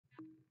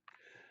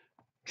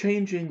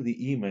Changing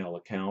the email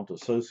account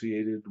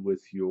associated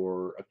with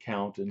your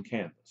account in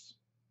Canvas.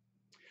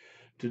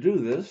 To do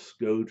this,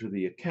 go to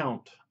the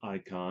Account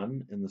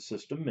icon in the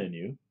System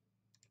menu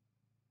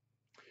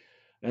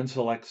and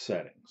select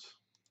Settings.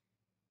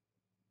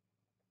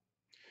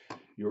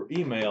 Your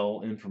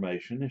email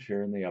information is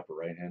here in the upper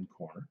right-hand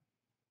corner.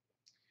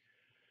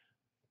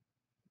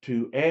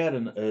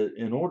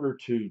 In order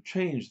to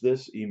change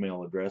this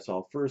email address,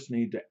 I'll first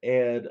need to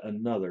add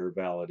another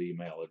valid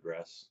email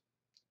address.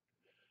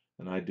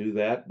 And I do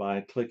that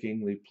by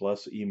clicking the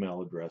plus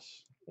email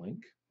address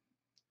link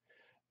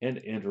and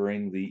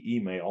entering the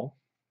email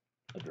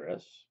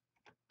address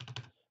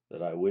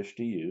that I wish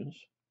to use.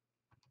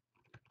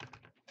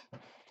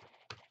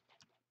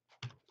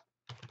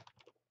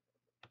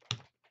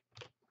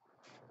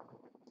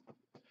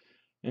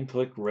 And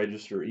click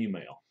Register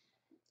Email.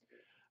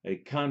 A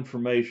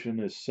confirmation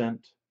is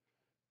sent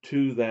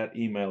to that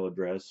email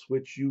address,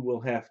 which you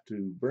will have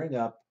to bring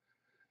up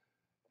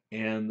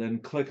and then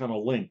click on a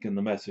link in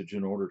the message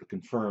in order to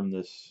confirm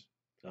this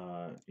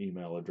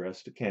email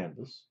address to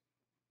Canvas.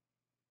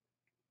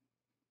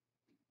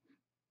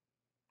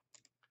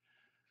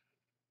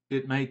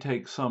 It may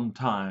take some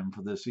time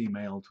for this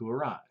email to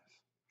arrive,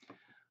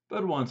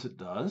 but once it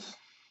does,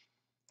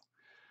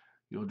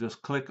 you'll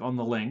just click on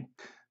the link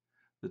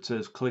that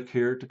says click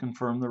here to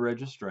confirm the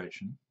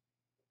registration,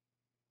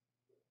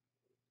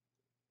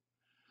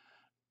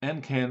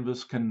 and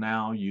Canvas can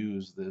now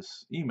use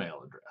this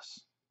email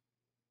address.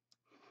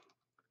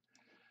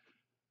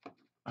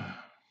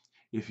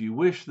 If you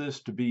wish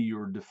this to be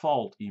your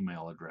default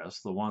email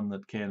address, the one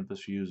that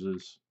Canvas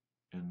uses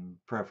in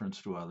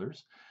preference to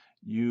others,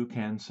 you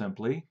can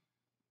simply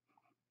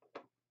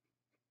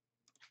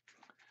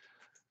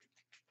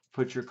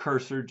put your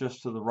cursor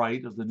just to the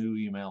right of the new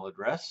email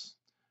address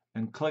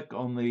and click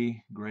on the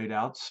grayed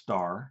out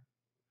star,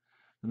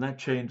 and that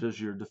changes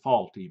your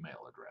default email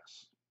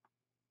address.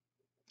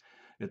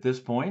 At this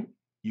point,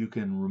 you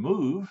can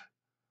remove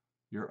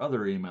your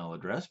other email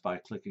address by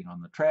clicking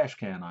on the trash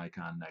can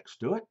icon next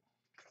to it,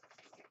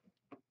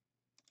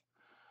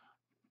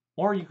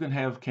 or you can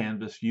have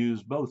Canvas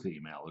use both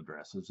email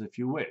addresses if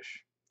you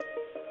wish.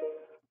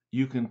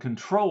 You can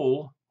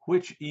control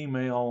which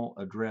email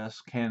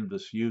address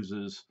Canvas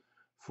uses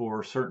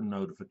for certain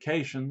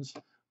notifications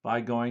by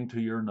going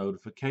to your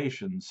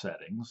notification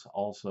settings,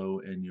 also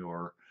in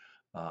your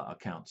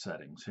account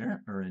settings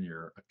here, or in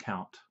your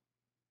account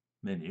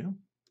menu.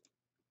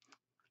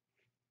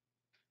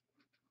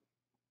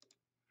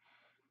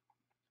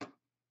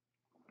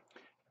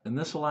 And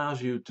this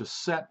allows you to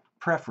set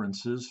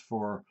preferences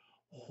for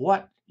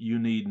what you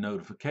need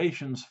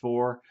notifications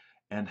for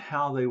and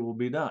how they will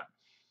be done.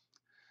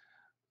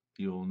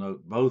 You'll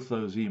note both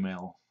those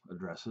email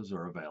addresses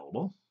are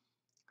available.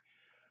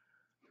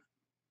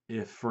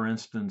 If, for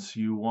instance,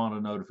 you want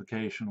a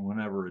notification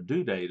whenever a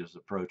due date is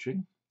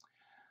approaching,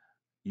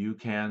 you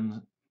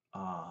can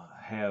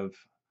have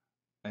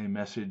a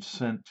message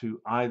sent to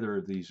either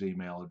of these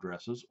email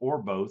addresses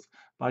or both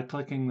by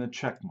clicking the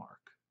check mark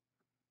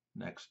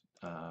next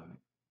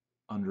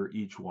under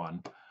each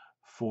one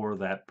for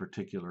that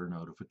particular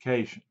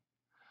notification.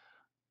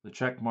 The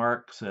check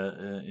mark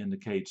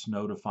indicates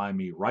notify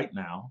me right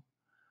now.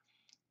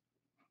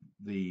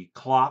 The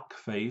clock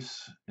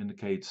face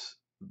indicates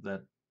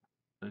that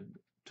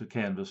to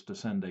Canvas to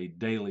send a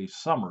daily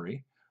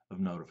summary of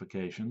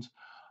notifications.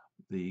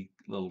 The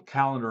little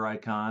calendar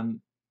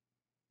icon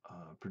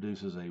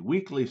produces a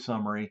weekly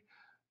summary,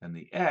 and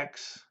the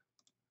X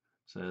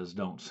says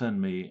don't send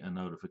me a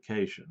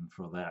notification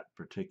for that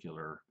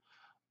particular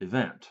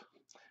event.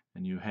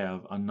 And you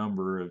have a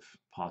number of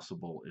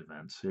possible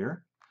events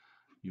here.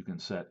 You can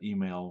set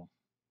email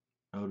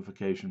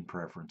notification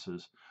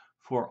preferences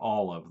for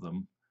all of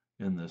them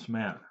in this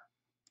manner.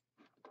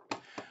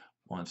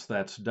 Once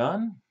that's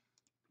done,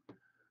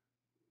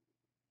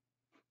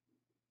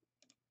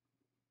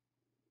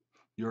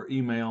 your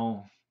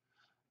email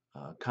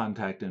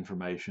contact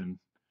information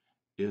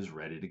is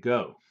ready to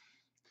go.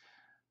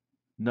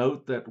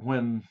 Note that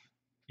when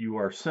you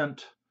are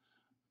sent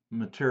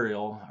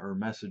material or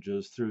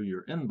messages through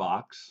your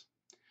inbox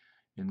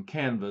in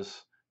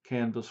Canvas,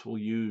 Canvas will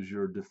use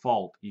your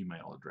default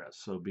email address.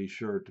 So be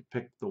sure to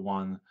pick the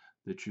one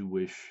that you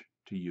wish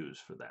to use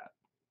for that.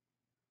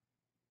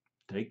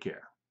 Take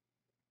care.